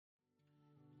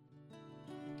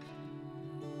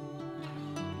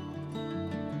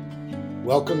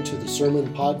Welcome to the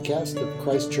Sermon Podcast of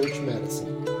Christ Church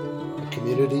Madison, a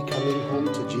community coming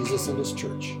home to Jesus and His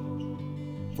church.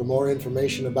 For more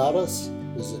information about us,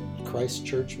 visit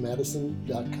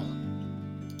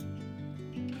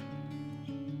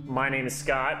christchurchmadison.com. My name is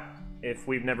Scott. If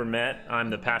we've never met,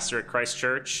 I'm the pastor at Christ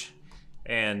Church.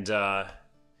 And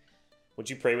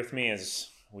would you pray with me as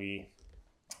we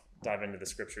dive into the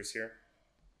scriptures here?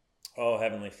 Oh,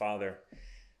 Heavenly Father,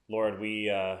 Lord, we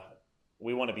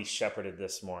want to be shepherded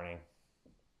this morning.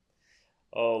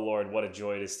 Oh, Lord, what a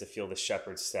joy it is to feel the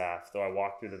shepherd's staff. Though I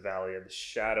walk through the valley of the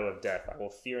shadow of death, I will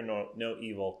fear no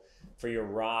evil, for your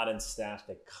rod and staff,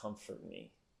 they comfort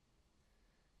me.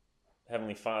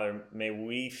 Heavenly Father, may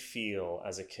we feel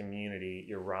as a community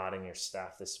your rod and your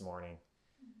staff this morning.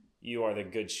 You are the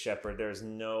good shepherd. There is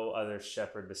no other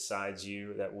shepherd besides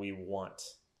you that we want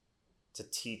to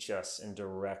teach us and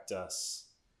direct us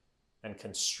and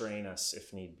constrain us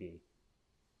if need be.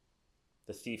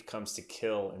 The thief comes to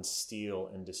kill and steal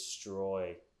and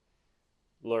destroy.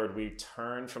 Lord, we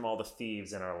turn from all the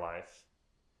thieves in our life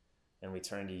and we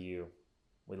turn to you.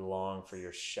 We long for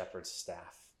your shepherd's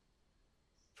staff.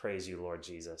 Praise you, Lord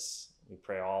Jesus. We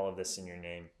pray all of this in your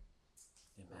name.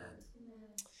 Amen.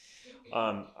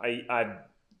 I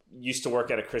used to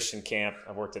work at a Christian camp.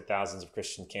 I've worked at thousands of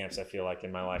Christian camps, I feel like,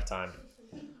 in my lifetime.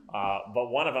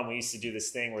 But one of them, we used to do this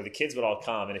thing where the kids would all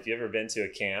come. And if you've ever been to a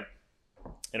camp,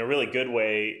 in a really good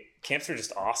way, camps are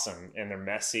just awesome and they're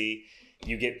messy.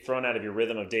 You get thrown out of your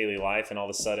rhythm of daily life and all of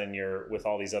a sudden you're with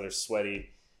all these other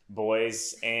sweaty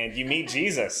boys and you meet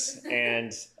Jesus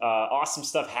and awesome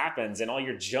stuff happens and all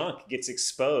your junk gets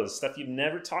exposed, stuff you've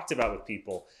never talked about with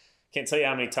people. Can't tell you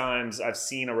how many times I've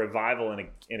seen a revival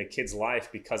in a kid's life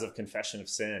because of confession of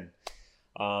sin.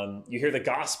 You hear the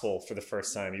gospel for the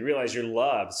first time. You realize you're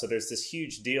loved. So there's this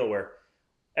huge deal where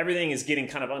everything is getting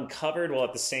kind of uncovered while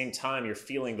at the same time you're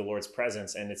feeling the Lord's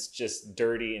presence and it's just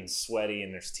dirty and sweaty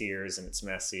and there's tears and it's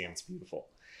messy and it's beautiful.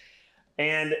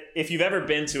 And if you've ever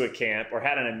been to a camp or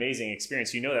had an amazing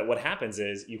experience, you know that what happens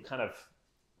is you kind of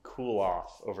cool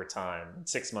off over time.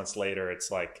 6 months later,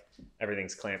 it's like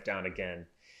everything's clamped down again.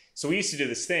 So we used to do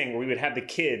this thing where we would have the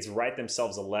kids write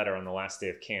themselves a letter on the last day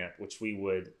of camp, which we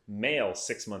would mail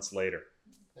 6 months later,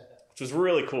 which was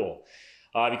really cool.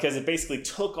 Because it basically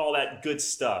took all that good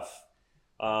stuff,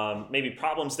 maybe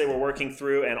problems they were working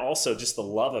through, and also just the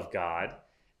love of God,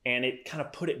 and it kind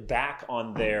of put it back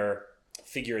on their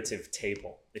figurative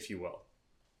table, if you will.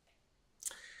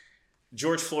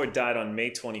 George Floyd died on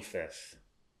May 25th.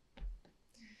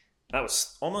 That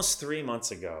was almost 3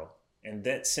 months ago, and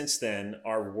that since then,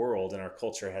 our world and our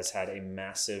culture has had a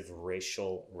massive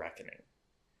racial reckoning.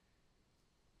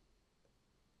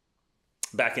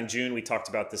 Back in June, we talked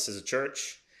about this as a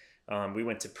church. We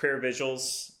went to prayer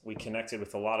vigils. We connected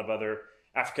with a lot of other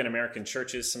African-American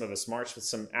churches. Some of us marched with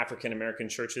some African-American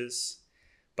churches.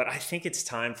 But I think it's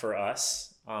time for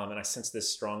us, and I sense this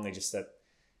strongly just that at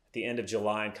the end of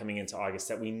July and coming into August,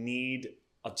 that we need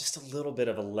just a little bit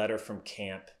of a letter from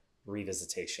camp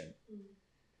revisitation.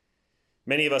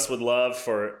 Many of us would love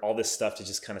for all this stuff to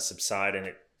just kind of subside and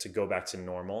it to go back to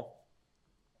normal,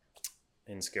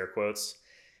 in scare quotes.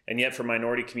 And yet for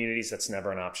minority communities, that's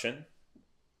never an option.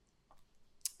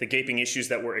 The gaping issues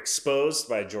that were exposed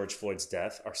by George Floyd's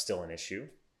death are still an issue.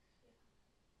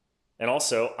 And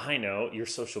also, I know your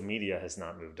social media has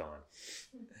not moved on.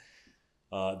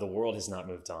 The world has not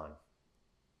moved on.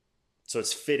 So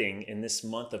it's fitting in this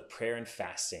month of prayer and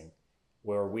fasting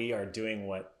where we are doing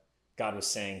what God was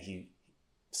saying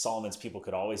Solomon's people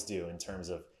could always do in terms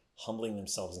of humbling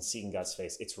themselves and seeking God's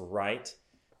face. It's right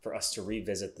for us to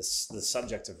revisit the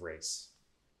subject of race.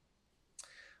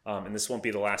 And this won't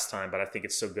be the last time, but I think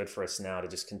it's so good for us now to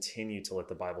just continue to let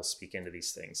the Bible speak into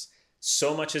these things.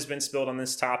 So much has been spilled on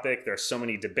this topic. There are so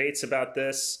many debates about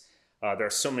this. There are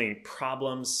so many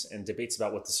problems and debates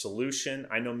about what the solution.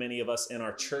 I know many of us in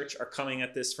our church are coming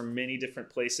at this from many different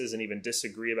places and even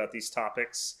disagree about these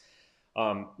topics.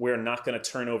 We're not going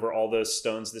to turn over all those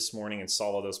stones this morning and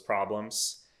solve all those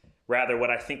problems. Rather, what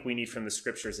I think we need from the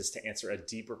scriptures is to answer a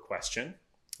deeper question.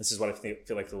 This is what I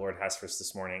feel like the Lord has for us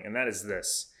this morning, and that is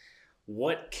this.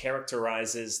 What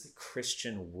characterizes the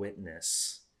Christian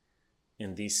witness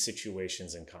in these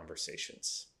situations and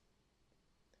conversations?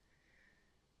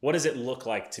 What does it look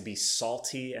like to be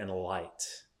salty and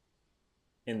light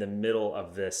in the middle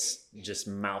of this just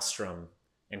maelstrom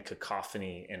and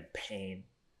cacophony and pain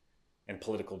and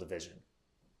political division?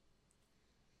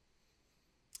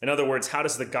 In other words, how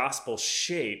does the gospel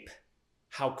shape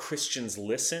how Christians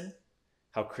listen,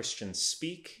 how Christians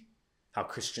speak, how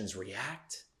Christians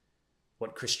react,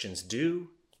 what Christians do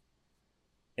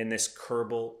in this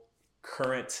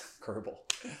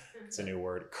it's a new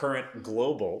word, current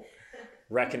global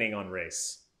reckoning on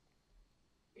race.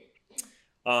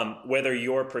 Whether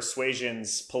your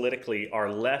persuasions politically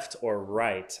are left or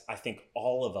right, I think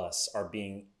all of us are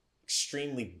being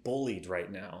extremely bullied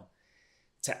right now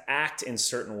to act in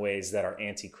certain ways that are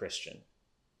anti-Christian.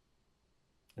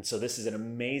 And so this is an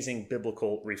amazing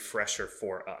biblical refresher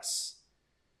for us.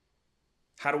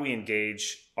 How do we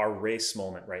engage our race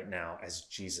moment right now as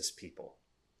Jesus people?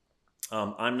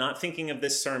 I'm not thinking of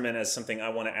this sermon as something I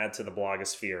want to add to the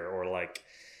blogosphere or like,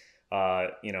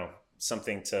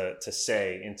 something to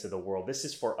say into the world. This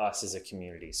is for us as a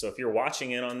community. So if you're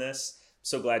watching in on this, I'm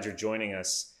so glad you're joining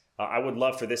us. I would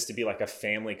love for this to be like a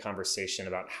family conversation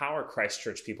about how are Christ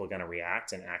Church people going to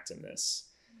react and act in this.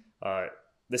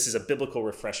 This is a biblical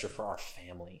refresher for our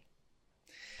family.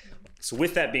 So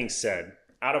with that being said,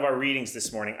 out of our readings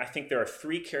this morning, I think there are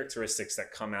three characteristics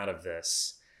that come out of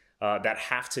this that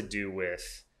have to do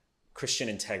with Christian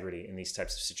integrity in these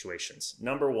types of situations.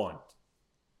 Number one,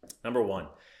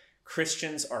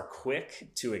 Christians are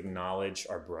quick to acknowledge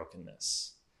our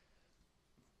brokenness.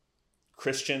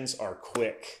 Christians are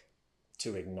quick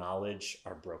to acknowledge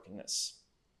our brokenness.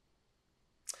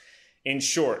 In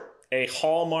short, a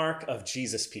hallmark of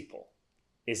Jesus people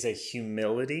is a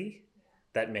humility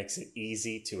that makes it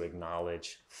easy to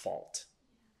acknowledge fault.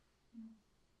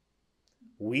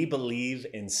 We believe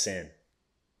in sin.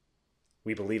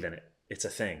 We believe in it. It's a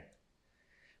thing.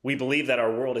 We believe that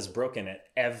our world is broken at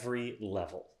every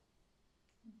level.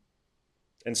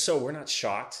 And so we're not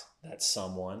shocked that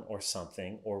someone or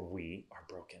something or we are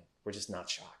broken. We're just not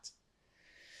shocked.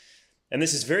 And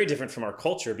this is very different from our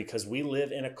culture because we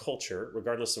live in a culture,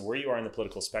 regardless of where you are in the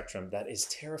political spectrum, that is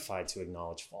terrified to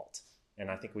acknowledge fault.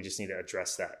 And I think we just need to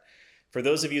address that. For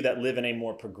those of you that live in a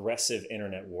more progressive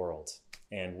internet world,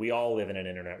 and we all live in an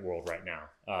internet world right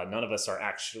now, none of us are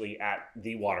actually at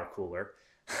the water cooler.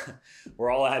 We're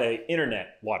all at an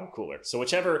internet water cooler. So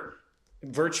whichever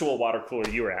virtual water cooler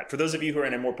you're at, for those of you who are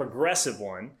in a more progressive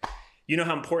one, you know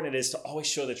how important it is to always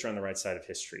show that you're on the right side of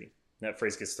history. That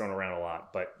phrase gets thrown around a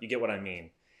lot, but you get what I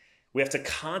mean. We have to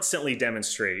constantly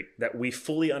demonstrate that we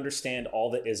fully understand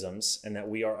all the isms and that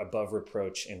we are above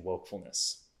reproach in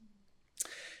wokefulness.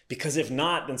 Because if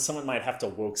not, then someone might have to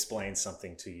woke-splain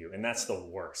something to you, and that's the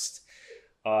worst.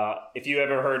 If you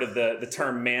ever heard of the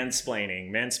term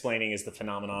mansplaining, mansplaining is the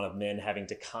phenomenon of men having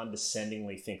to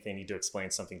condescendingly think they need to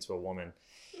explain something to a woman.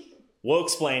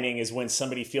 Woke-splaining is when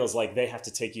somebody feels like they have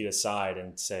to take you aside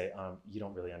and say, you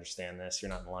don't really understand this. You're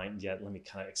not enlightened yet. Let me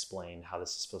kind of explain how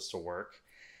this is supposed to work.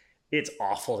 It's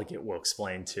awful to get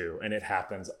woke-splained to, and it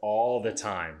happens all the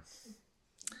time.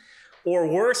 Or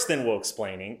worse than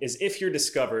woke-splaining is if you're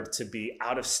discovered to be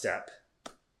out of step,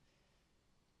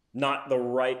 not the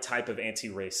right type of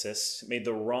anti-racist, made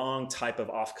the wrong type of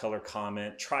off-color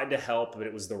comment, tried to help, but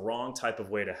it was the wrong type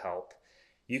of way to help,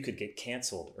 you could get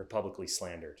canceled or publicly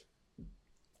slandered.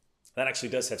 That actually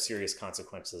does have serious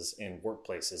consequences in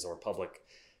workplaces or public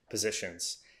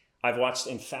positions. I've watched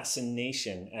in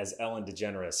fascination as Ellen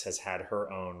DeGeneres has had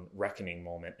her own reckoning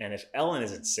moment. And if Ellen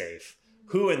isn't safe,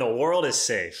 who in the world is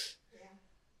safe?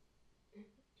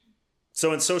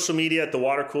 So in social media, at the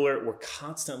water cooler, we're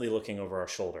constantly looking over our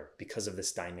shoulder because of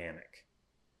this dynamic.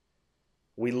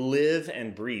 We live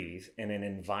and breathe in an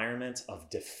environment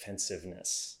of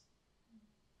defensiveness.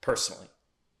 Personally,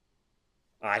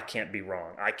 I can't be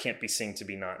wrong. I can't be seen to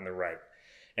be not in the right.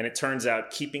 And it turns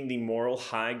out keeping the moral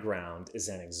high ground is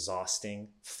an exhausting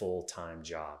full-time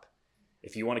job.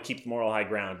 If you want to keep the moral high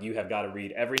ground, you have got to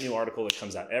read every new article that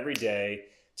comes out every day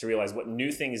to realize what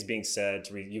new thing is being said.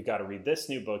 You've got to read this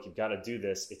new book. You've got to do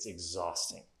this. It's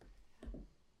exhausting.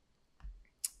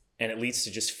 And it leads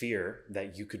to just fear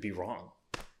that you could be wrong,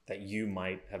 that you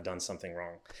might have done something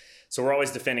wrong. So we're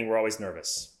always defending. We're always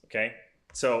nervous. Okay?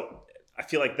 So I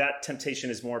feel like that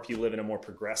temptation is more if you live in a more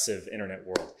progressive internet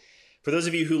world. For those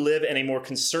of you who live in a more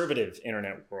conservative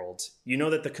internet world, you know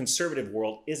that the conservative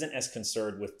world isn't as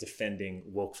concerned with defending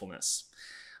wokefulness,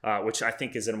 which I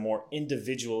think is a more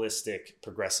individualistic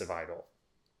progressive idol.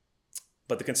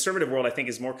 But the conservative world, I think,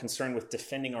 is more concerned with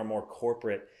defending our more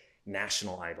corporate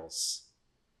national idols.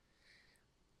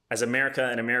 As America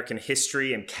and American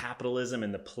history and capitalism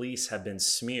and the police have been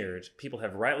smeared, people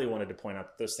have rightly wanted to point out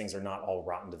that those things are not all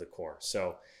rotten to the core.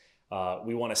 So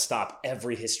we want to stop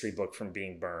every history book from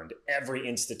being burned, every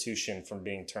institution from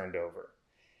being turned over.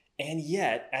 And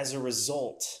yet, as a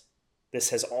result, this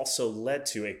has also led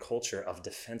to a culture of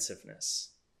defensiveness,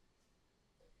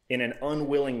 in an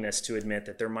unwillingness to admit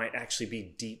that there might actually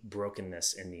be deep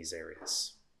brokenness in these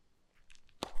areas.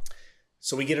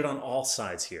 So we get it on all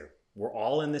sides here. We're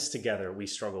all in this together. We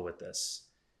struggle with this.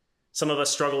 Some of us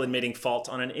struggle admitting fault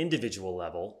on an individual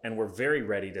level, and we're very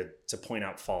ready to point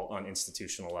out fault on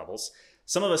institutional levels.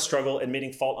 Some of us struggle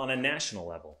admitting fault on a national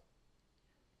level.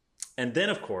 And then,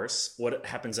 of course, what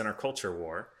happens in our culture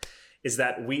war is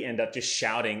that we end up just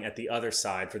shouting at the other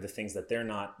side for the things that they're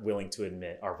not willing to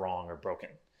admit are wrong or broken.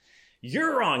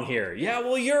 You're wrong here. Yeah,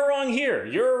 well, you're wrong here.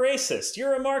 You're a racist.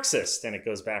 You're a Marxist. And it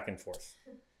goes back and forth.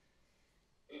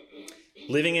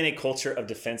 Living in a culture of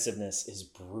defensiveness is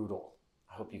brutal.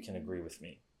 I hope you can agree with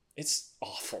me. It's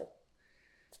awful.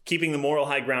 Keeping the moral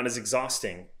high ground is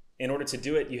exhausting. In order to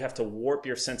do it, you have to warp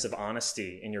your sense of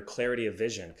honesty and your clarity of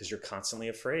vision because you're constantly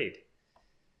afraid.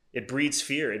 It breeds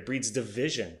fear. It breeds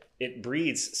division. It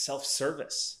breeds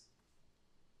self-service.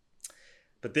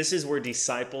 But this is where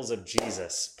disciples of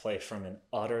Jesus play from an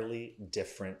utterly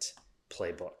different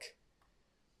playbook.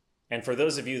 And for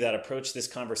those of you that approach this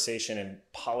conversation in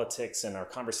politics and our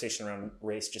conversation around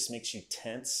race just makes you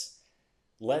tense,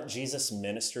 let Jesus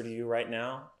minister to you right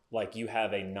now like you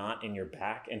have a knot in your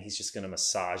back and he's just going to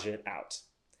massage it out.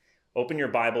 Open your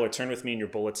Bible or turn with me in your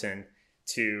bulletin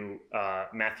to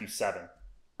Matthew 7.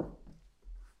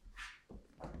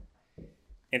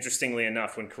 Interestingly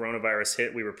enough, when coronavirus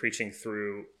hit, we were preaching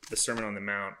through the Sermon on the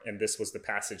Mount, and this was the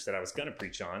passage that I was going to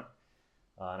preach on,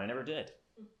 and I never did.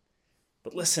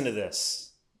 But listen to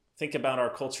this. Think about our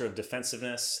culture of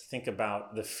defensiveness. Think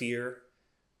about the fear.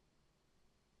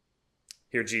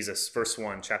 Here Jesus, verse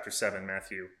 1, chapter 7,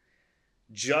 Matthew.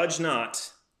 Judge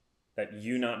not, that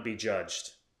you not be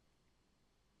judged.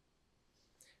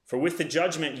 For with the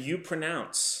judgment you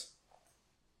pronounce,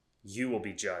 you will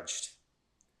be judged.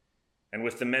 And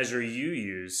with the measure you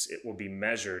use, it will be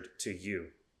measured to you.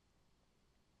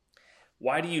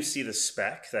 Why do you see the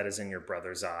speck that is in your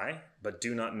brother's eye, but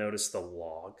do not notice the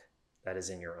log that is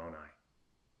in your own eye?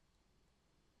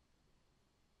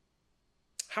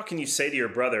 How can you say to your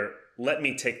brother, let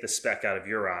me take the speck out of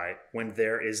your eye, when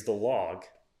there is the log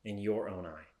in your own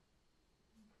eye?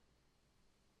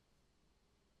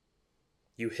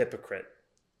 You hypocrite,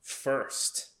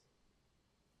 first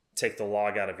take the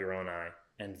log out of your own eye,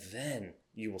 and then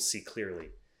you will see clearly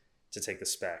to take the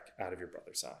speck out of your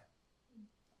brother's eye.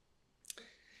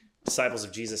 Disciples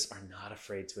of Jesus are not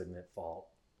afraid to admit fault.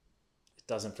 It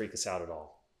doesn't freak us out at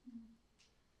all.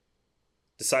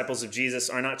 Disciples of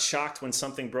Jesus are not shocked when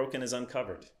something broken is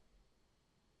uncovered.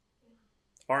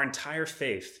 Our entire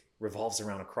faith revolves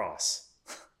around a cross,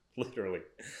 literally.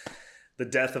 The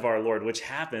death of our Lord, which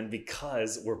happened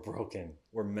because we're broken,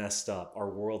 we're messed up, our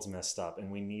world's messed up,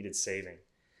 and we needed saving.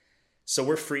 So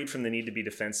we're freed from the need to be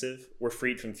defensive. We're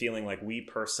freed from feeling like we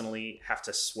personally have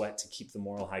to sweat to keep the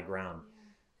moral high ground.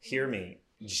 Hear me.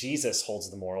 Jesus holds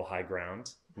the moral high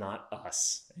ground, not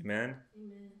us. Amen?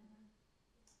 Amen.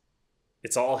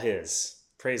 It's all his.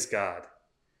 Praise God.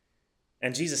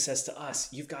 And Jesus says to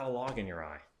us, you've got a log in your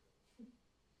eye.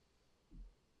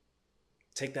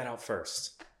 Take that out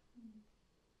first.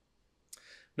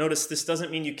 Notice this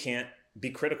doesn't mean you can't be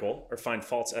critical or find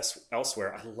faults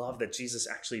elsewhere. I love that Jesus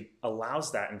actually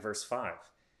allows that in verse 5.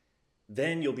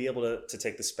 Then you'll be able to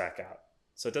take the speck out.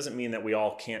 So it doesn't mean that we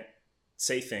all can't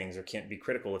say things or can't be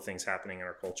critical of things happening in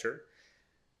our culture.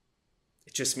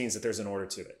 It just means that there's an order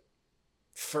to it.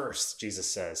 First, Jesus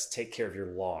says, take care of your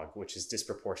log, which is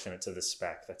disproportionate to the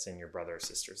speck that's in your brother or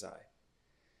sister's eye.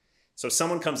 So if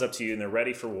someone comes up to you and they're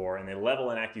ready for war and they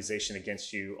level an accusation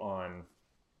against you on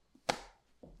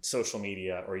social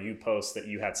media, or you post that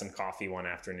you had some coffee one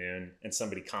afternoon and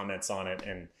somebody comments on it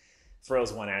and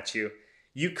throws one at you,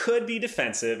 you could be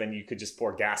defensive and you could just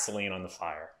pour gasoline on the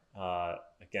fire.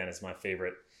 Again, as my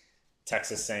favorite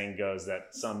Texas saying goes, that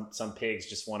some pigs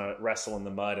just want to wrestle in the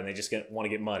mud and they just want to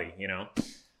get muddy, you know?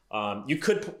 You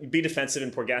could be defensive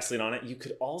and pour gasoline on it. You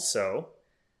could also,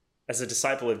 as a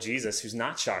disciple of Jesus who's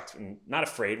not shocked and not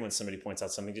afraid when somebody points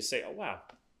out something, just say, oh, wow,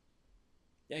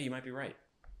 yeah, you might be right.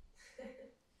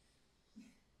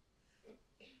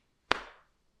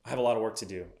 I have a lot of work to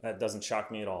do. That doesn't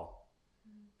shock me at all.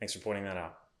 Thanks for pointing that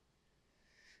out.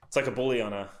 It's like a bully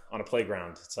on a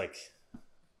playground. It's like,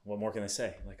 what more can they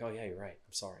say? Like, oh yeah, you're right.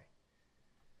 I'm sorry.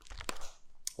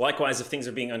 Likewise, if things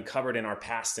are being uncovered in our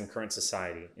past and current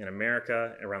society, in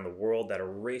America, around the world, that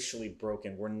are racially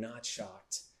broken, we're not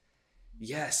shocked.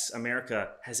 Yes, America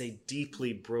has a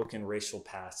deeply broken racial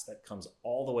past that comes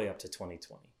all the way up to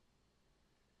 2020.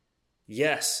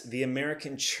 Yes, the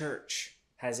American church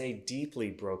has a deeply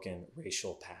broken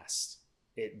racial past.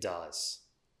 It does.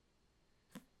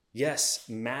 Yes,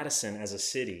 Madison as a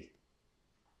city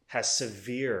has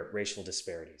severe racial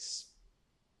disparities.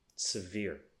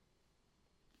 Severe.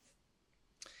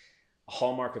 A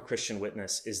hallmark of Christian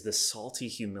witness is the salty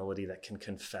humility that can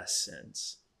confess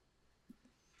sins.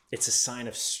 It's a sign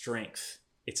of strength.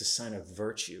 It's a sign of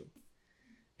virtue.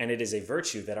 And it is a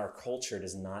virtue that our culture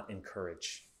does not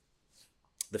encourage.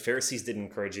 The Pharisees didn't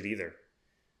encourage it either.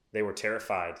 They were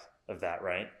terrified of that,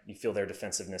 right? You feel their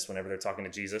defensiveness whenever they're talking to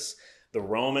Jesus. The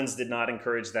Romans did not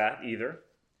encourage that either,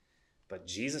 but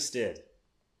Jesus did.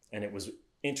 And it was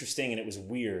interesting and it was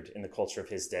weird in the culture of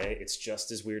his day. It's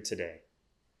just as weird today,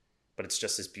 but it's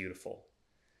just as beautiful.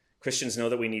 Christians know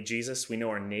that we need Jesus. We know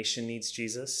our nation needs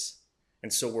Jesus.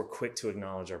 And so we're quick to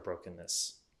acknowledge our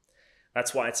brokenness.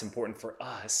 That's why it's important for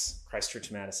us, Christ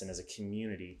Church Madison, as a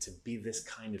community, to be this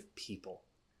kind of people.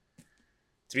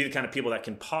 To be the kind of people that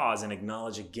can pause and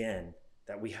acknowledge again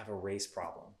that we have a race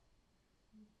problem.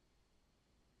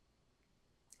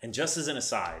 And just as an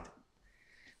aside,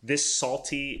 this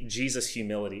salty Jesus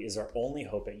humility is our only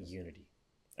hope at unity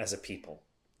as a people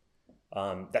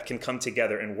that can come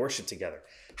together and worship together.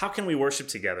 How can we worship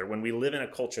together when we live in a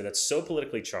culture that's so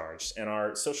politically charged and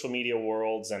our social media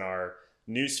worlds and our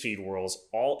newsfeed worlds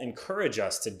all encourage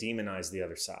us to demonize the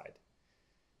other side?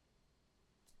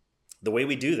 The way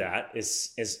we do that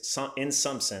is in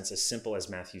some sense as simple as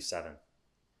Matthew 7.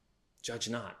 Judge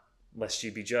not, lest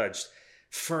you be judged.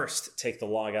 First, take the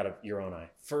log out of your own eye.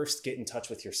 First, get in touch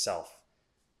with yourself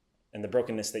and the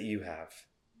brokenness that you have.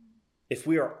 If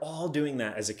we are all doing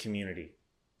that as a community,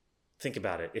 think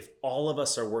about it. If all of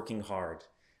us are working hard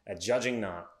at judging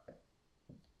not,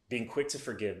 being quick to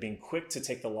forgive, being quick to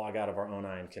take the log out of our own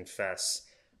eye and confess,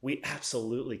 we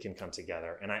absolutely can come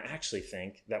together. And I actually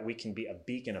think that we can be a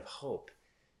beacon of hope,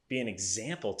 be an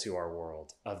example to our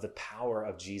world of the power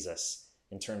of Jesus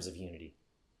in terms of unity.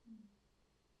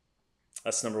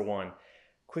 That's number one.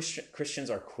 Christians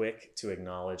are quick to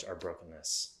acknowledge our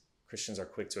brokenness. Christians are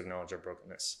quick to acknowledge our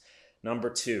brokenness.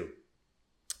 Number two,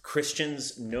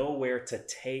 Christians know where to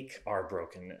take our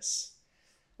brokenness.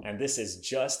 And this is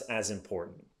just as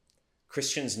important.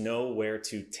 Christians know where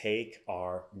to take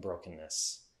our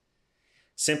brokenness.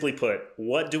 Simply put,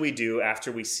 what do we do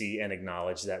after we see and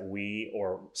acknowledge that we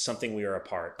or something we are a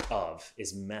part of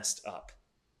is messed up?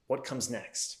 What comes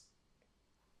next?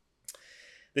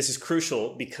 This is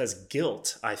crucial because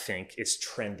guilt, I think, is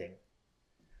trending.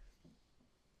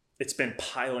 It's been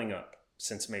piling up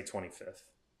since May 25th.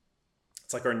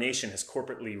 It's like our nation has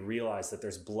corporately realized that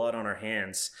there's blood on our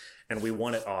hands and we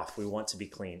want it off. We want to be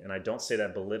clean. And I don't say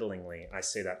that belittlingly. I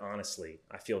say that honestly.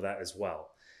 I feel that as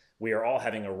well. We are all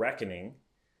having a reckoning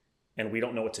and we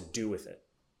don't know what to do with it.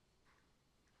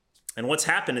 And what's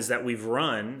happened is that we've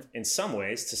run, in some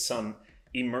ways, to some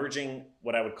emerging,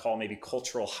 what I would call maybe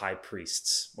cultural high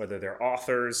priests, whether they're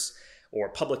authors or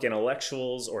public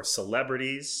intellectuals or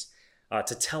celebrities,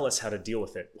 to tell us how to deal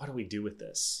with it. What do we do with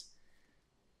this?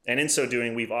 And in so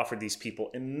doing, we've offered these people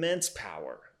immense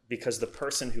power because the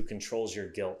person who controls your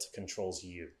guilt controls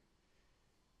you.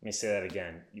 Let me say that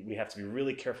again. We have to be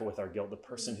really careful with our guilt. The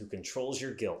person who controls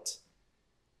your guilt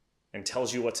and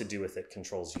tells you what to do with it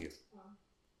controls you.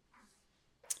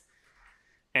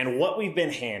 And what we've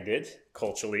been handed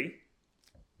culturally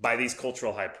by these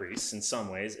cultural high priests in some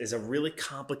ways is a really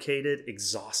complicated,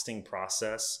 exhausting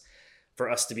process for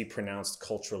us to be pronounced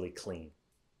culturally clean.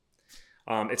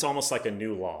 It's almost like a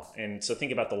new law. And so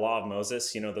think about the law of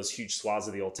Moses, those huge swaths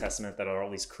of the Old Testament that are all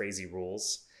these crazy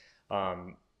rules.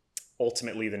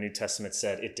 Ultimately, the New Testament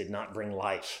said it did not bring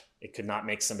life. It could not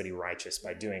make somebody righteous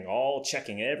by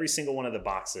checking every single one of the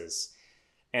boxes.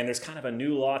 And there's kind of a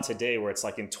new law today where it's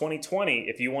like in 2020,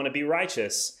 if you want to be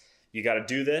righteous, you got to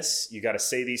do this. You got to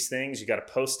say these things. You got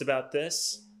to post about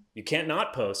this. You can't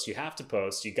not post. You have to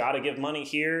post. You got to give money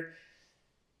here.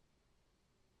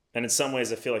 And in some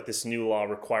ways, I feel like this new law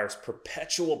requires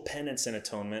perpetual penance and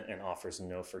atonement and offers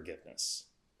no forgiveness.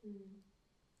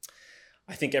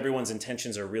 I think everyone's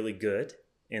intentions are really good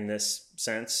in this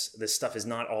sense. This stuff is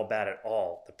not all bad at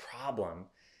all. The problem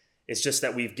is just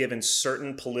that we've given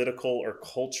certain political or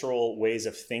cultural ways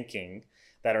of thinking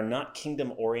that are not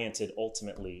kingdom-oriented,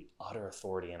 ultimately, utter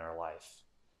authority in our life.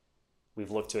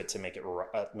 We've looked to it to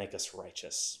make us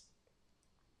righteous.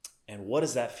 And what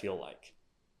does that feel like?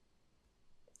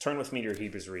 Turn with me to your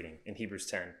Hebrews reading in Hebrews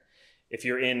 10. If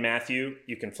you're in Matthew,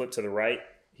 you can flip to the right.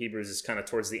 Hebrews is kind of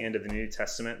towards the end of the New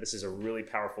Testament. This is a really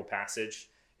powerful passage.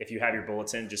 If you have your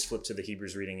bulletin, just flip to the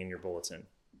Hebrews reading in your bulletin.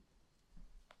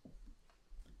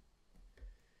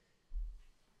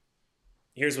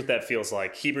 Here's what that feels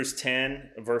like. Hebrews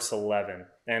 10, verse 11.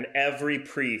 And every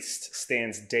priest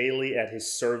stands daily at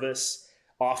his service,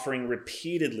 offering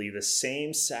repeatedly the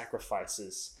same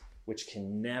sacrifices, which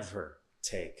can never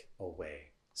take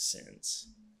away sins.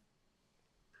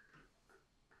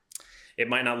 It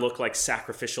might not look like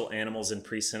sacrificial animals and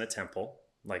priests in a temple,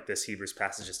 like this Hebrews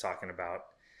passage is talking about.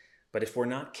 But if we're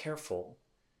not careful,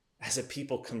 as a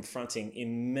people confronting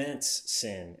immense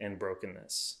sin and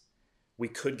brokenness, we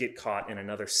could get caught in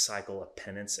another cycle of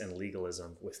penance and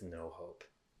legalism with no hope.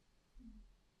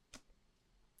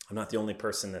 I'm not the only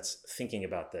person that's thinking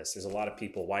about this. There's a lot of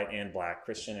people, white and black,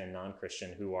 Christian and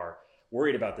non-Christian, who are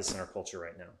worried about this in our culture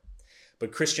right now.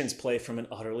 But Christians play from an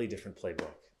utterly different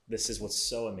playbook. This is what's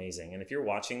so amazing. And if you're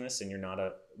watching this and you're not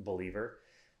a believer,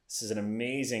 this is an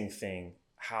amazing thing,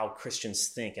 how Christians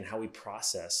think and how we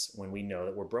process when we know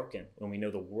that we're broken, when we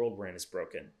know the world we're in is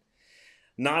broken.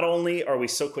 Not only are we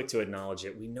so quick to acknowledge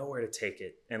it, we know where to take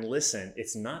it. And listen,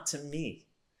 it's not to me.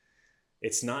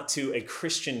 It's not to a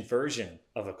Christian version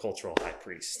of a cultural high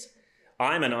priest.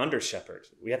 I'm an under shepherd.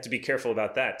 We have to be careful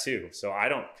about that too. So I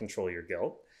don't control your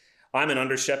guilt. I'm an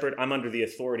under shepherd. I'm under the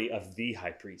authority of the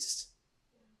high priest.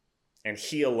 And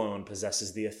he alone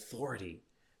possesses the authority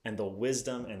and the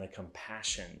wisdom and the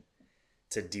compassion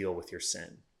to deal with your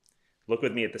sin. Look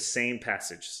with me at the same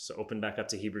passage. So open back up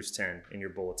to Hebrews 10 in your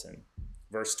bulletin.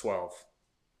 Verse 12.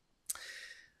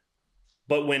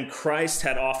 But when Christ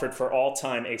had offered for all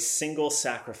time a single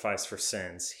sacrifice for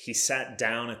sins, he sat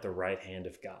down at the right hand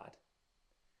of God,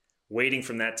 waiting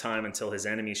from that time until his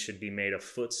enemies should be made a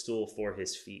footstool for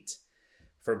his feet.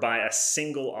 For by a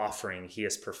single offering he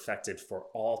has perfected for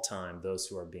all time those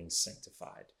who are being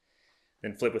sanctified.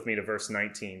 Then flip with me to verse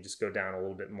 19. Just go down a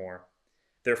little bit more.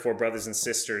 Therefore, brothers and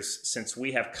sisters, since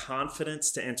we have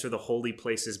confidence to enter the holy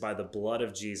places by the blood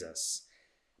of Jesus,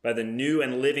 by the new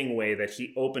and living way that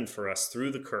he opened for us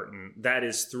through the curtain, that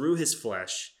is, through his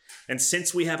flesh, and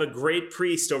since we have a great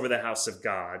priest over the house of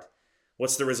God,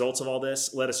 what's the result of all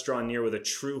this? Let us draw near with a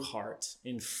true heart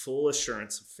in full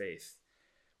assurance of faith,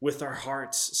 with our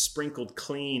hearts sprinkled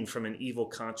clean from an evil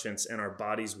conscience and our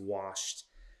bodies washed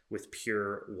with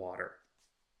pure water.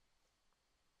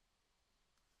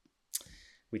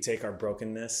 We take our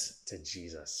brokenness to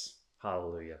Jesus.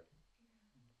 Hallelujah.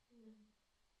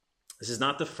 This is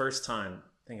not the first time,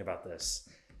 think about this.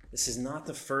 This is not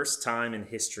the first time in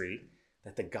history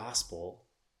that the gospel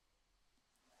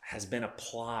has been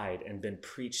applied and been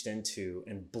preached into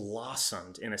and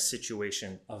blossomed in a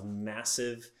situation of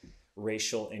massive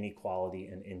racial inequality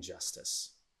and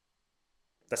injustice.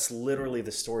 That's literally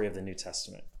the story of the New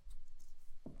Testament.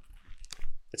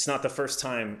 It's not the first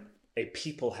time a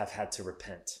people have had to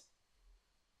repent.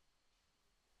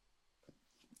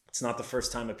 It's not the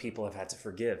first time a people have had to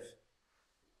forgive.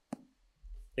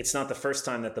 It's not the first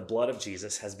time that the blood of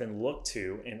Jesus has been looked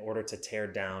to in order to tear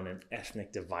down an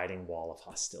ethnic dividing wall of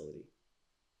hostility.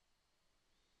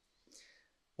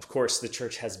 Of course, the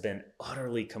church has been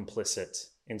utterly complicit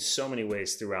in so many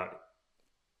ways throughout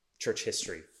church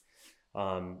history.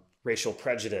 Racial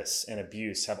prejudice and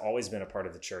abuse have always been a part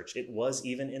of the church. It was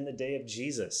even in the day of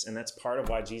Jesus, and that's part of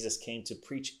why Jesus came to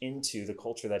preach into the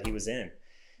culture that he was in.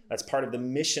 That's part of the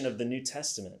mission of the New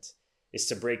Testament, is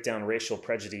to break down racial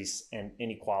prejudice and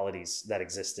inequalities that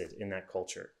existed in that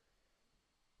culture.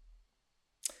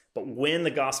 But when the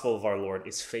gospel of our Lord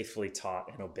is faithfully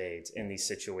taught and obeyed in these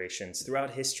situations throughout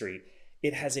history,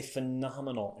 it has a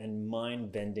phenomenal and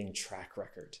mind-bending track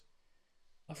record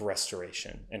of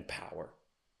restoration and power.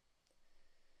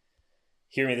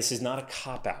 Hear me, this is not a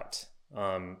cop-out.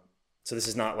 So this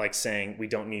is not like saying we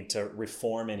don't need to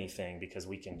reform anything because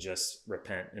we can just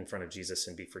repent in front of Jesus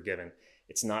and be forgiven.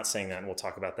 It's not saying that, and we'll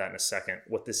talk about that in a second.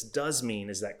 What this does mean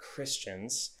is that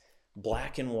Christians,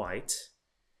 black and white,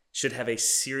 should have a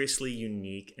seriously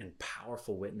unique and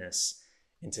powerful witness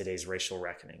in today's racial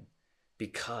reckoning,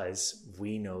 because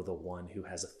we know the one who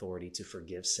has authority to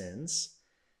forgive sins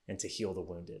and to heal the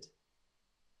wounded.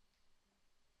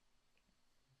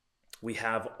 We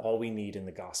have all we need in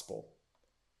the gospel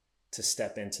to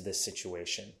step into this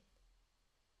situation,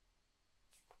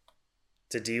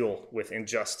 to deal with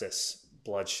injustice,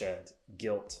 bloodshed,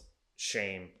 guilt,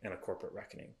 shame, and a corporate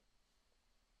reckoning.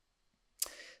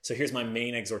 So here's my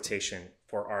main exhortation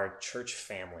for our church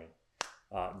family,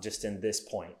 just in this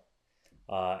point.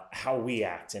 How we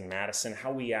act in Madison,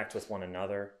 how we act with one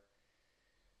another.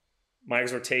 My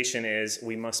exhortation is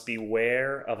we must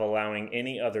beware of allowing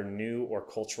any other new or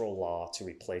cultural law to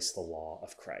replace the law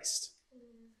of Christ.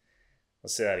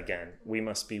 Let's say that again. We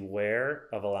must beware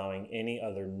of allowing any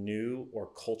other new or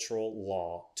cultural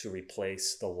law to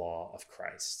replace the law of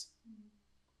Christ.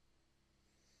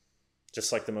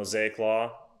 Just like the Mosaic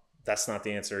law, that's not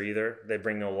the answer either. They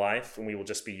bring no life, and we will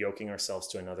just be yoking ourselves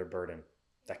to another burden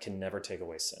that can never take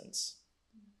away sins.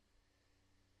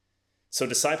 So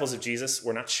disciples of Jesus,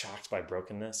 we're not shocked by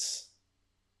brokenness.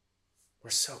 We're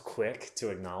so quick to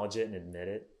acknowledge it and admit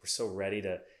it. We're so ready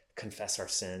to confess our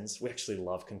sins. We actually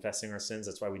love confessing our sins.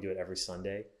 That's why we do it every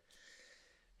Sunday.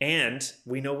 And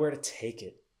we know where to take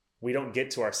it. We don't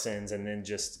get to our sins and then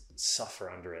just suffer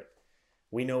under it.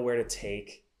 We know where to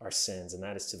take our sins, and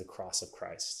that is to the cross of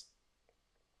Christ.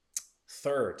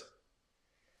 Third,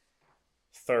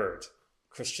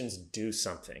 Christians do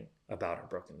something about our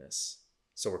brokenness.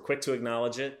 So we're quick to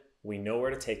acknowledge it, we know where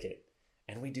to take it,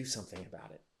 and we do something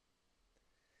about it.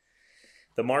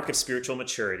 The mark of spiritual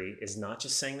maturity is not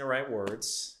just saying the right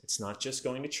words. It's not just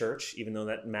going to church, even though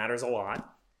that matters a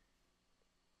lot.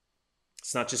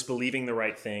 It's not just believing the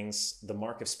right things. The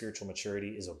mark of spiritual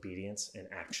maturity is obedience and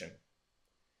action.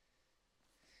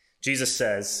 Jesus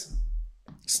says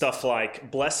stuff like,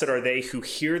 "Blessed are they who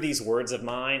hear these words of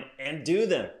mine and do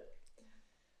them."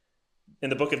 In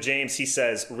the book of James, he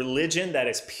says, "Religion that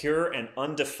is pure and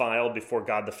undefiled before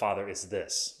God the Father is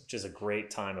this," which is a great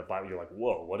time of Bible. You're like,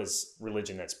 whoa, what is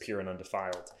religion that's pure and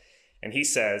undefiled? And he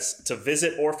says, "To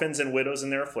visit orphans and widows in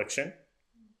their affliction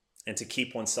and to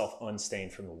keep oneself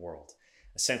unstained from the world."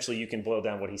 Essentially, you can boil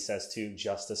down what he says to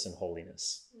justice and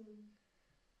holiness.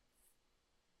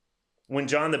 When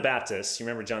John the Baptist, you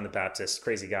remember John the Baptist,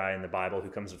 crazy guy in the Bible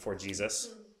who comes before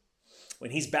Jesus,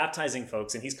 when he's baptizing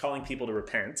folks and he's calling people to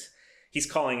repent, he's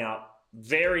calling out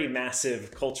very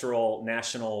massive cultural,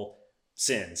 national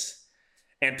sins.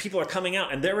 And people are coming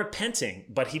out and they're repenting,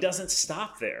 but he doesn't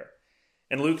stop there.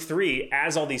 In Luke 3,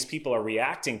 as all these people are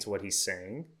reacting to what he's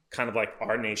saying, kind of like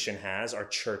our nation has, our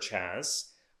church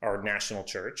has, our national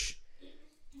church,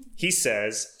 he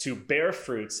says to bear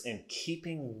fruits in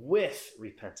keeping with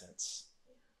repentance.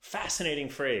 Fascinating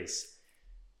phrase.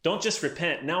 Don't just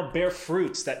repent, now bear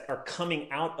fruits that are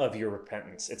coming out of your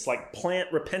repentance. It's like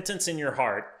plant repentance in your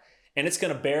heart, and it's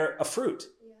going to bear a fruit.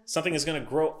 Something is going to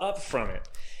grow up from it.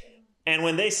 And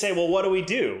when they say, well, what do we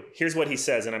do? Here's what he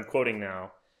says, and I'm quoting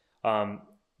now. And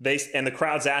the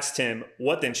crowds asked him,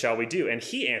 "What then shall we do?" And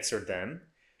he answered them,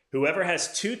 "Whoever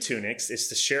has 2 tunics is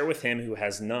to share with him who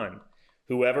has none.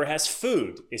 Whoever has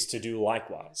food is to do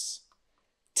likewise."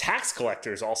 Tax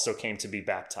collectors also came to be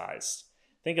baptized.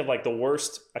 Think of like the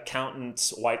worst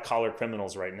accountants, white-collar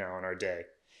criminals right now in our day.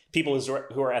 People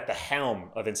who are at the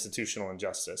helm of institutional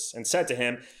injustice, and said to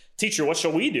him, "Teacher, what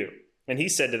shall we do?" And he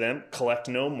said to them, "Collect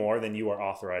no more than you are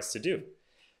authorized to do."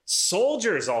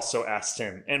 Soldiers also asked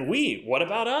him, "And we, what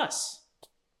about us?"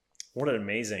 What an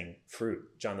amazing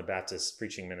fruit John the Baptist's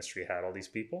preaching ministry had, all these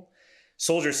people.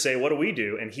 Soldiers say, "What do we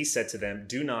do?" And he said to them,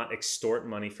 "Do not extort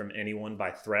money from anyone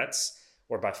by threats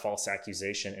or by false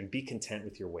accusation, and be content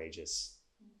with your wages."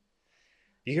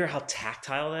 You hear how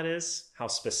tactile that is, how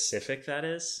specific that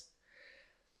is?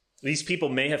 These people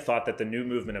may have thought that the new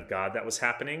movement of God that was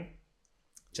happening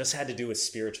just had to do with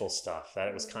spiritual stuff, that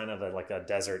it was kind of like a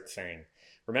desert thing.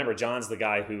 Remember, John's the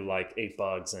guy who like ate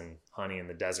bugs and honey in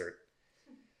the desert.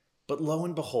 But lo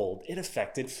and behold, it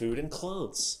affected food and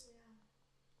clothes.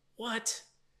 What?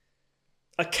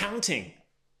 Accounting.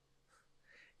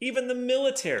 Even the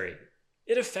military.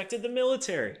 It affected the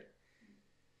military.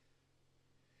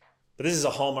 But this is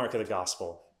a hallmark of the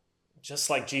gospel.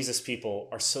 Just like Jesus' people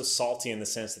are so salty in the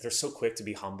sense that they're so quick to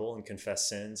be humble and confess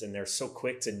sins, and they're so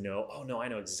quick to know, oh no, I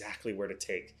know exactly where to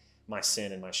take my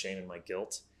sin and my shame and my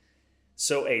guilt.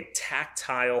 So a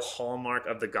tactile hallmark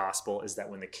of the gospel is that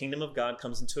when the kingdom of God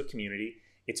comes into a community,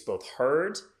 it's both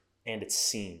heard and it's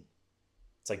seen.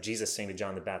 It's like Jesus saying to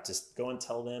John the Baptist, "Go and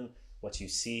tell them what you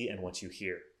see and what you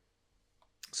hear."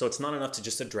 So it's not enough to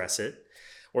just address it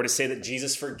or to say that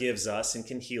Jesus forgives us and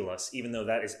can heal us, even though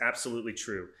that is absolutely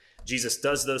true. Jesus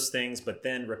does those things, but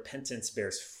then repentance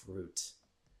bears fruit.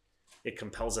 It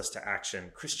compels us to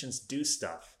action. Christians do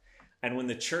stuff. And when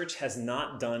the church has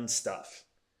not done stuff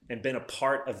and been a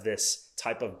part of this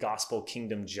type of gospel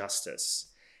kingdom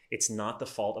justice, it's not the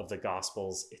fault of the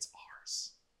gospels, it's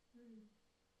ours.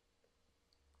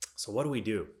 So what do we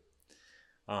do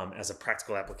as a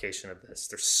practical application of this?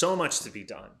 There's so much to be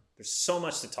done. There's so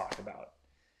much to talk about.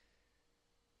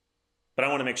 But I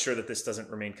want to make sure that this doesn't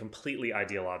remain completely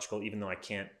ideological, even though I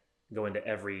can't go into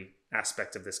every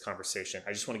aspect of this conversation.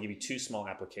 I just want to give you 2 small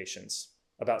applications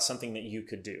about something that you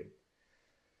could do.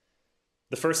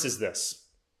 The first is this: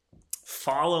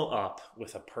 follow up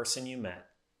with a person you met,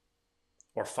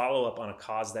 or follow up on a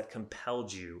cause that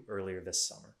compelled you earlier this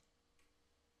summer.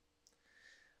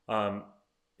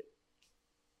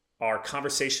 Our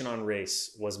conversation on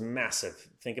race was massive.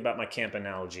 Think about my camp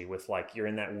analogy with like, you're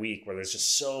in that week where there's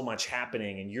just so much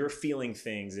happening and you're feeling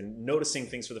things and noticing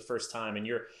things for the first time and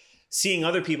you're seeing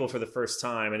other people for the first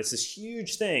time. And it's this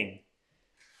huge thing.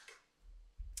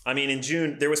 I mean, in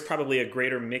June, there was probably a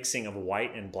greater mixing of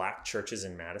white and black churches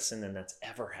in Madison than that's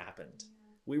ever happened.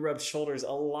 We rubbed shoulders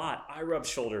a lot. I rubbed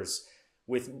shoulders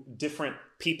with different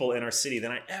people in our city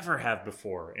than I ever have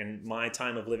before in my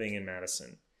time of living in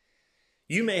Madison.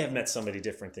 You may have met somebody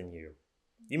different than you.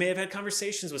 You may have had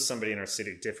conversations with somebody in our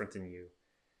city different than you.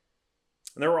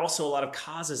 And there were also a lot of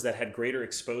causes that had greater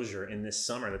exposure in this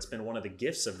summer. That's been one of the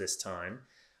gifts of this time.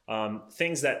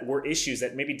 Things that were issues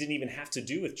that maybe didn't even have to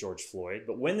do with George Floyd,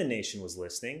 but when the nation was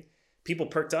listening, people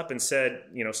perked up and said,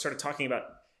 started talking about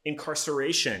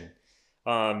incarceration,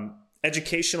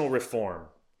 educational reform,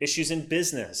 issues in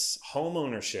business, home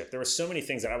ownership. There were so many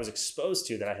things that I was exposed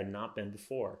to that I had not been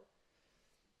before.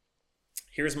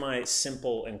 Here's my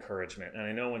simple encouragement. And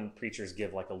I know when preachers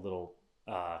give like a little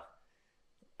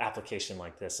application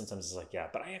like this, sometimes it's like, yeah,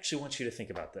 but I actually want you to think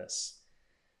about this.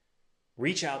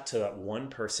 Reach out to that one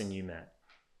person you met.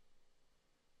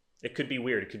 It could be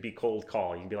weird. It could be cold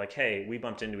call. You can be like, hey, we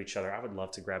bumped into each other. I would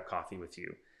love to grab coffee with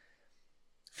you.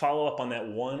 Follow up on that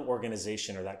one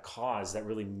organization or that cause that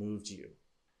really moved you.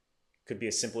 Could be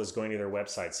as simple as going to their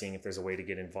website, seeing if there's a way to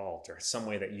get involved or some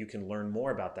way that you can learn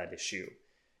more about that issue.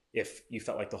 If you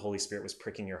felt like the Holy Spirit was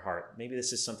pricking your heart, maybe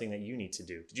this is something that you need to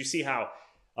do. Did you see how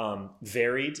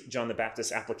varied John the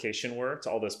Baptist's application were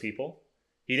to all those people?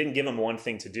 He didn't give them one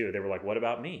thing to do. They were like, what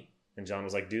about me? And John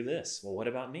was like, do this. Well, what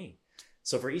about me?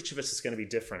 So for each of us, it's going to be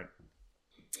different.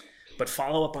 But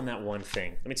follow up on that one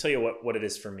thing. Let me tell you what it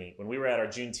is for me. When we were at our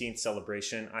Juneteenth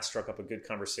celebration, I struck up a good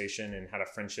conversation and had a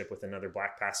friendship with another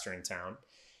Black pastor in town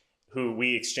who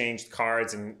we exchanged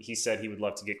cards, and he said he would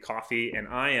love to get coffee, and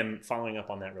I am following up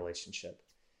on that relationship.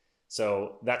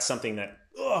 So that's something that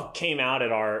came out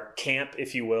at our camp,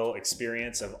 if you will,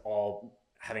 experience of all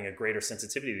having a greater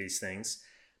sensitivity to these things.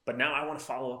 But now I want to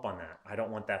follow up on that. I don't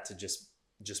want that to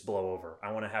just blow over.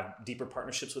 I want to have deeper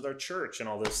partnerships with our church and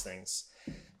all those things.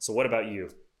 So what about you?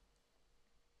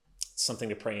 Something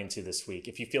to pray into this week.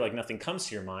 If you feel like nothing comes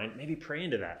to your mind, maybe pray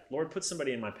into that. Lord, put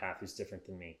somebody in my path who's different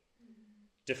than me.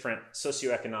 Different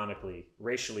socioeconomically,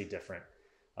 racially different,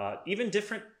 even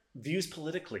different views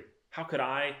politically. How could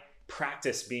I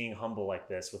practice being humble like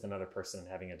this with another person and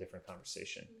having a different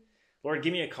conversation? Lord,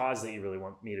 give me a cause that you really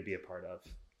want me to be a part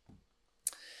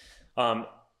of.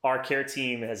 Our care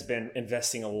team has been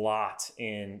investing a lot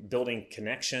in building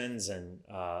connections, and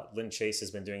Lynn Chase has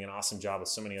been doing an awesome job with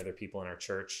so many other people in our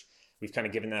church. We've kind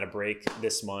of given that a break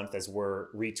this month as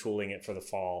we're retooling it for the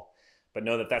fall. But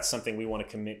know that that's something we want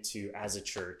to commit to as a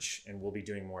church, and we'll be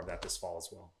doing more of that this fall as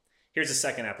well. Here's a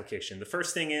second application. The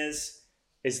first thing is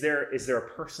there a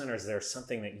person or is there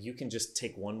something that you can just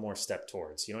take one more step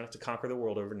towards? You don't have to conquer the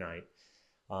world overnight.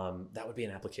 That would be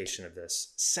an application of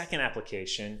this. Second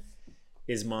application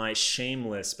is my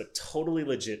shameless but totally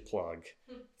legit plug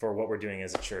for what we're doing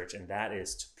as a church, and that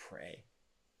is to pray.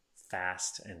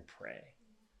 Fast and pray.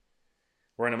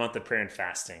 We're in a month of prayer and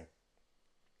fasting.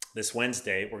 This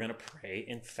Wednesday, we're going to pray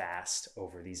and fast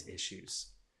over these issues.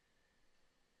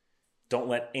 Don't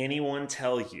let anyone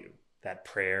tell you that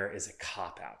prayer is a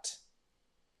cop-out.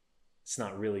 It's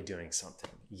not really doing something.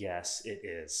 Yes, it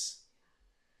is.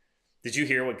 Did you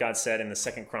hear what God said in the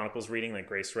 2nd Chronicles reading that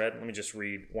Grace read? Let me just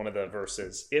read one of the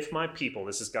verses. If my people,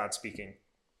 this is God speaking,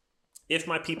 if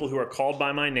my people who are called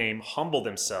by my name humble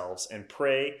themselves and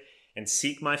pray and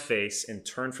seek my face and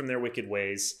turn from their wicked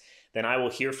ways, then I will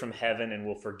hear from heaven and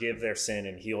will forgive their sin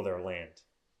and heal their land.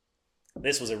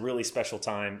 This was a really special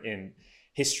time in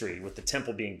history with the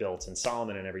temple being built and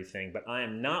Solomon and everything, but I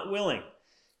am not willing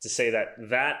to say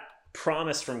that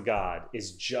promise from God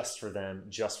is just for them,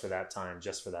 just for that time,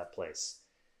 just for that place.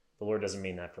 The Lord doesn't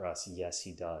mean that for us. Yes,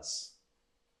 he does.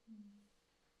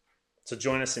 So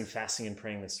join us in fasting and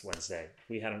praying this Wednesday.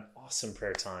 We had an awesome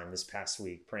prayer time this past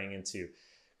week, praying into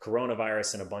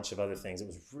coronavirus and a bunch of other things. It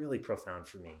was really profound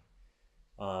for me.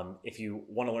 If you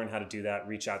want to learn how to do that,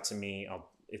 reach out to me.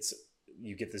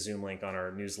 You get the Zoom link on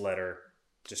our newsletter.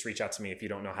 Just reach out to me if you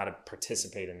don't know how to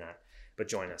participate in that, but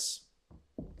join us.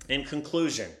 In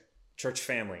conclusion, church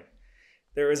family,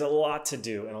 there is a lot to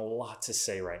do and a lot to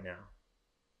say right now.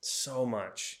 So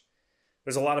much.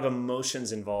 There's a lot of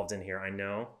emotions involved in here, I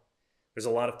know. There's a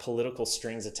lot of political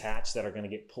strings attached that are going to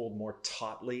get pulled more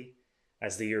tautly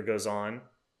as the year goes on.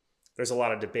 There's a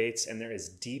lot of debates, and there is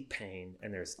deep pain,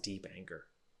 and there's deep anger.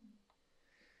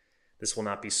 This will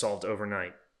not be solved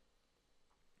overnight.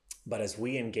 But as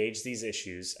we engage these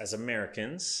issues as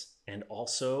Americans, and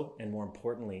also, and more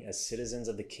importantly, as citizens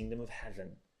of the kingdom of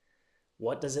heaven,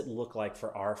 what does it look like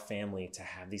for our family to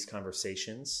have these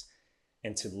conversations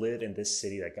and to live in this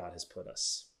city that God has put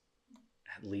us?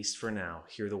 At least for now,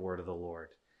 hear the word of the Lord.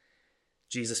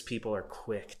 Jesus' people are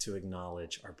quick to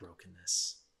acknowledge our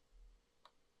brokenness.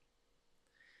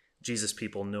 Jesus'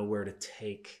 people know where to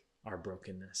take our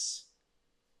brokenness.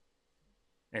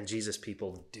 And Jesus'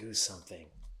 people do something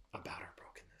about our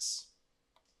brokenness.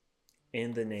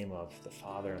 In the name of the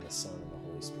Father, and the Son, and the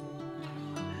Holy Spirit.